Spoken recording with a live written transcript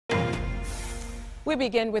We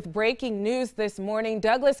begin with breaking news this morning.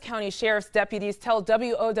 Douglas County Sheriff's deputies tell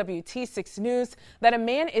WOWT 6 News that a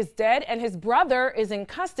man is dead and his brother is in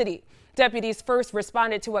custody. Deputies first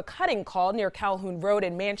responded to a cutting call near Calhoun Road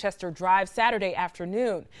and Manchester Drive Saturday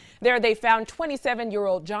afternoon. There they found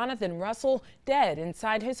 27-year-old Jonathan Russell dead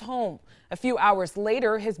inside his home. A few hours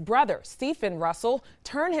later, his brother, Stephen Russell,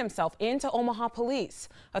 turned himself in to Omaha police.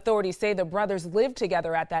 Authorities say the brothers lived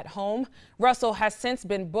together at that home. Russell has since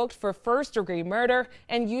been booked for first-degree murder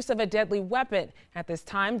and use of a deadly weapon. At this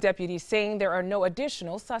time, deputies saying there are no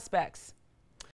additional suspects.